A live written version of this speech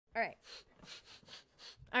Alright.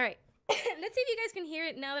 Alright. Let's see if you guys can hear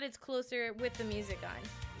it now that it's closer with the music on.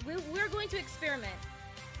 We're going to experiment.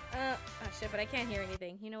 Oh shit, but I can't hear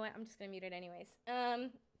anything. You know what? I'm just gonna mute it anyways.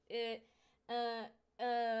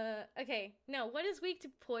 Okay. No, what is weak to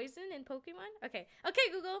poison in Pokemon? Okay. Okay,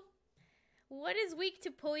 Google. What is weak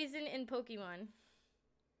to poison in Pokemon?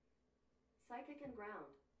 Psychic and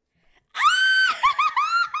ground.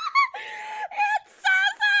 It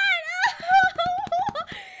says it!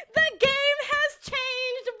 The game has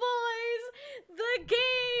changed, boys! The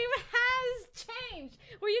game has changed!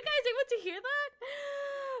 Were you guys able to hear that?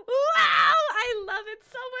 Wow! I love it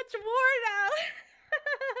so much more now!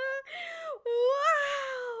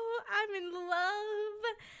 Wow! I'm in love!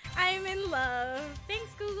 I'm in love!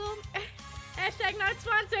 Thanks, Google! Hashtag not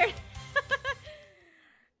sponsored!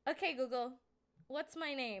 Okay, Google. What's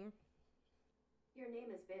my name? Your name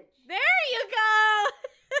is bitch. There you go!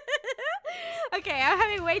 Okay, I'm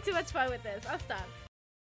having way too much fun with this. I'll stop.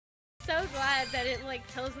 So glad that it like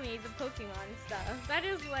tells me the Pokemon stuff. That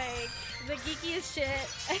is like the geekiest shit.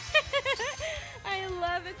 I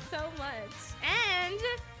love it so much. And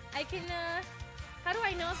I can how do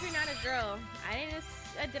I know if you're not a girl? I didn't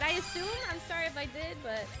did I assume? I'm sorry if I did,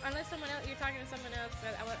 but unless someone else, you're talking to someone else,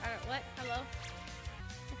 what? Hello?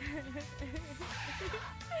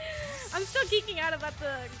 I'm still geeking out about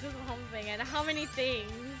the Google Home thing and how many things.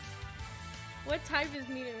 What type is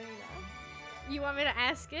Nidorina? You want me to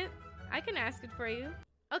ask it? I can ask it for you.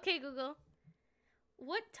 Okay, Google.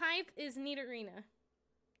 What type is Nidorina?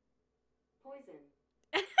 Poison.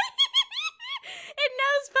 It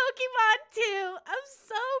knows Pokemon too. I'm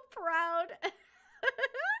so proud.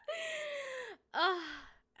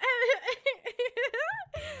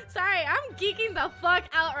 Sorry, I'm geeking the fuck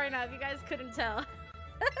out right now if you guys couldn't tell.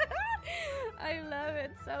 I love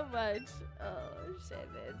it so much. Oh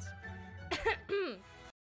shit, bitch.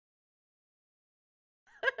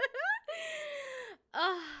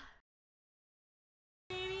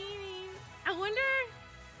 I wonder.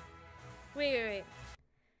 Wait.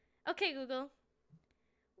 Okay, Google.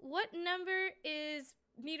 What number is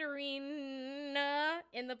Nidorina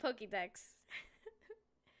in the Pokédex?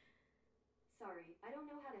 Sorry, I don't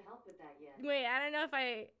know how to help with that yet. Wait, I don't know if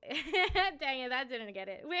I... Dang it, that didn't get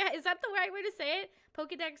it. Wait, is that the right way to say it?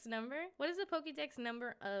 Pokédex number? What is the Pokédex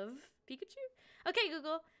number of Pikachu? Okay,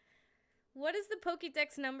 Google. What is the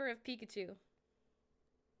Pokédex number of Pikachu?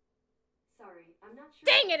 Sorry, I'm not sure.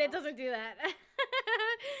 Dang it doesn't do that.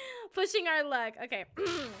 Pushing our luck. Okay.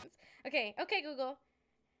 Okay, Google.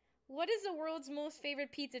 What is the world's most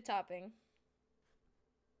favorite pizza topping?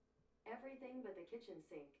 Everything but the kitchen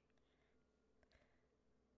sink.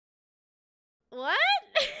 What?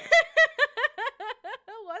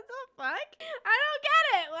 What the fuck? I don't get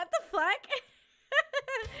it. What the fuck?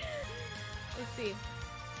 Let's see.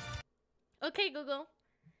 Okay, Google.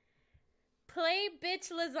 Play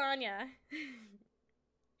Bitch Lasagna.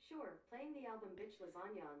 Sure, playing the album Bitch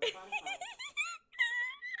Lasagna on Spotify.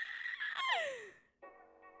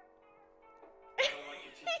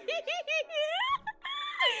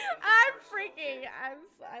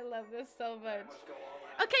 I love this so much.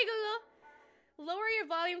 Okay, Google. Lower your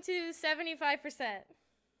volume to 75%.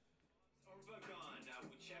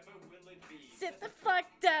 Sit the fuck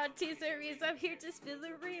down, T-Series. I'm here to spill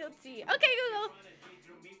the real tea. Okay, Google.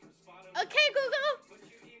 Okay,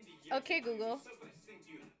 Google. Okay, Google.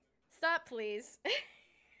 Stop, please.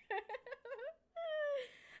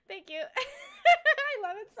 Thank you. I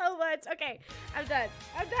love it so much. Okay, I'm done.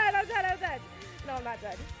 I'm done. No, I'm not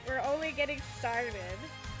done. We're only getting started.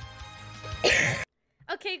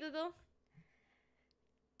 Okay, Google.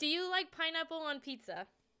 Do you like pineapple on pizza?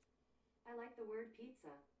 I like the word pizza.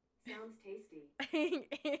 Sounds tasty.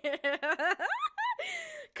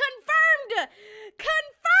 Confirmed!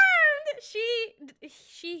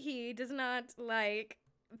 He does not like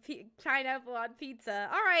pineapple on pizza.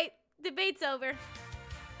 All right, debate's over.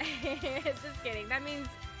 Just kidding. That means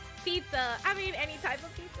pizza. I mean, any type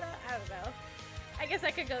of pizza. I don't know. I guess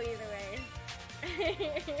I could go either way.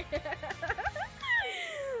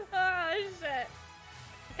 Oh shit!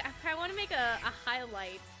 I want to make a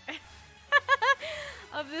highlight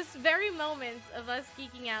of this very moment of us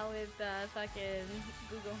geeking out with fucking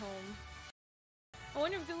Google Home. I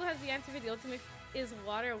wonder if Google has the answer for the ultimate is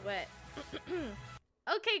water wet.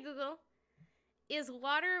 Okay, Google. Is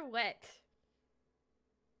water wet?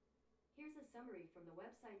 Here's a summary from the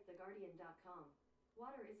website theguardian.com.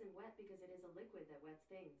 Water isn't wet because it is a liquid that wets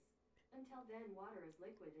things. Until then, water is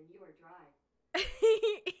liquid and you are dry.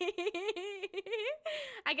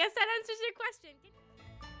 I guess that answers your question.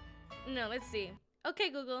 No, let's see. Okay,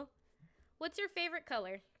 Google. What's your favorite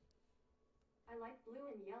color? I like blue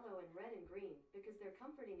and yellow and red and green because they're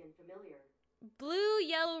comforting and familiar. Blue,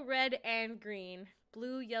 yellow, red, and green.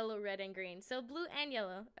 Blue, yellow, red, and green. So blue and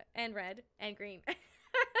yellow and red and green.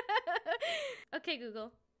 Okay,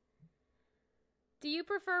 Google. Do you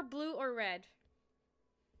prefer blue or red?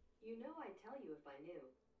 You know I'd tell you if I knew.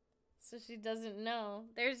 So she doesn't know.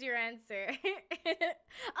 There's your answer. Oh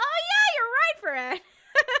yeah, you're right, Furan.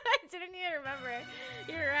 I didn't even remember.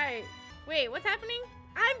 You're right. Wait, what's happening?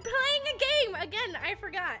 I'm playing a game again. I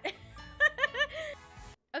forgot.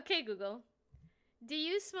 Okay, Google. Do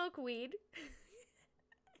you smoke weed?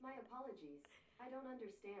 My apologies. I don't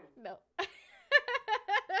understand. No.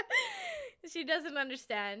 She doesn't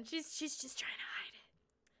understand. She's just trying to hide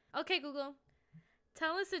it. Okay, Google.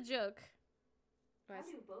 Tell us a joke. How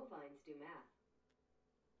do bovines do math?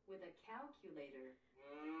 With a calculator.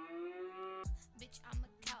 Bitch, I'm a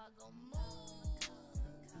cow, go move.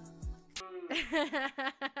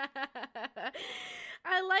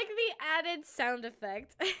 I like the added sound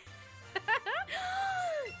effect.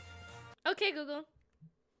 Okay, Google.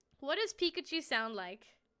 What does Pikachu sound like?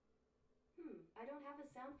 I don't have a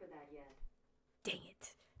sound for that yet. Dang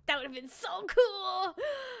it. That would have been so cool.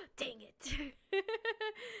 Dang it.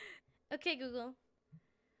 Okay, Google.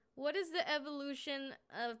 What is the evolution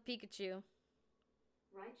of Pikachu?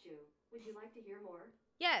 Raichu, would you like to hear more?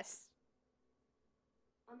 Yes.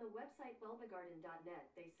 On the website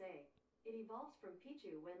bulbagarden.net, they say, it evolves from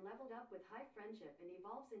Pichu when leveled up with high friendship and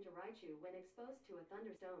evolves into Raichu when exposed to a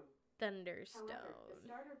Thunderstone. However, the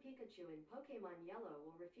starter Pikachu in Pokemon Yellow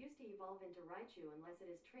will refuse to evolve into Raichu unless it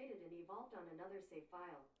is traded and evolved on another save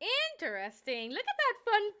file. Interesting. Look at that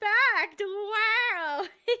fun fact. Wow.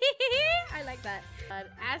 I like that.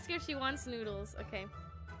 Ask her if she wants noodles. Okay.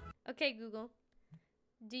 Okay, Google.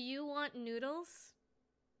 Do you want noodles?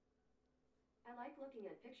 I like looking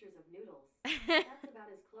at pictures of noodles. That's about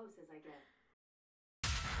as close as I get.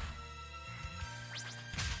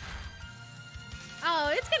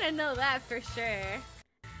 Oh, it's gonna know that for sure.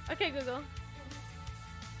 Okay, Google.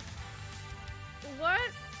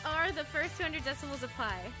 What are the first 200 decimals of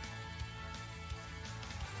pi? On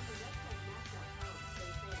the website math.com,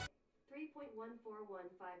 they say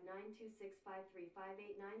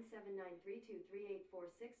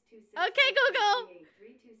 3.141592653589793238462. Okay, Google.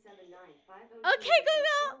 Okay,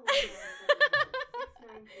 Google.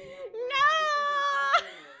 No.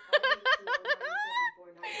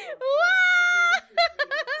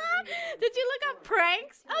 Did you look up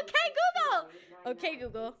pranks? Okay, Google. Okay,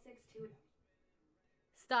 Google.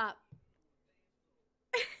 Stop.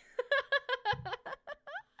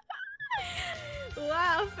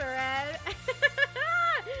 Wow, Furan.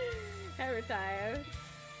 Every time.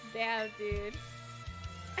 Damn, dude.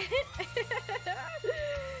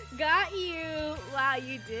 Got you. Wow,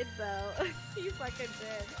 you did, though. You fucking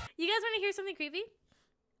did. You guys want to hear something creepy?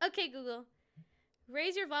 Okay, Google.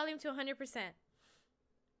 Raise your volume to 100%.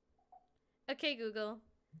 Okay, Google.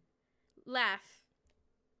 Laugh.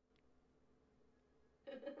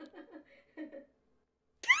 That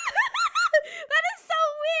is so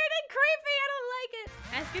weird and creepy. I don't like it.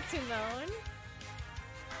 Ask it to moan.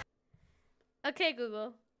 Okay,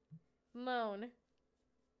 Google. Moan.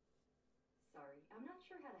 Sorry, I'm not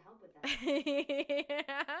sure how to help with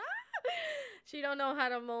that. She don't know how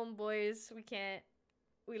to moan, boys. We can't.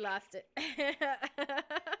 We lost it.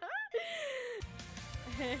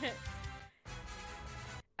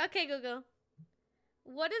 Okay, Google.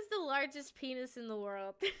 What is the largest penis in the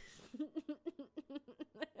world?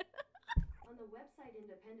 On the website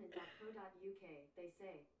independent.co.uk, they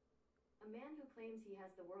say, a man who claims he has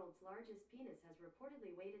the world's largest penis has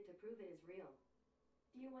reportedly waited to prove it is real.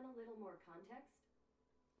 Do you want a little more context?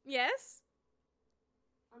 Yes?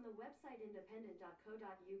 On the website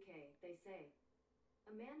independent.co.uk, they say,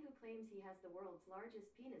 a man who claims he has the world's largest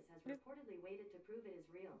penis has reportedly waited to prove it is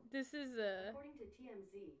real. This is According to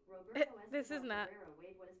TMZ, Roberto this is not Herrera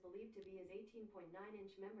weighed what is believed to be his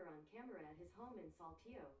 18.9-inch member on camera at his home in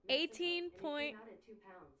Saltillo, Mexico, 18 and he point. came out at 2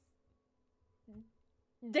 pounds.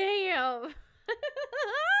 Damn.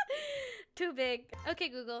 Too big. Okay,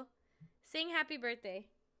 Google. Sing happy birthday.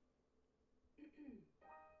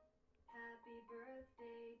 Happy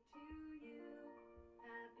birthday to you.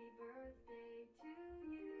 Happy birthday to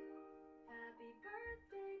you. Happy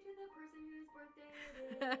birthday to the person whose birthday it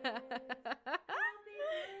is. Happy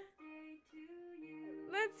birthday to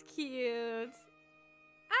you. That's cute.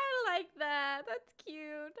 I like that. That's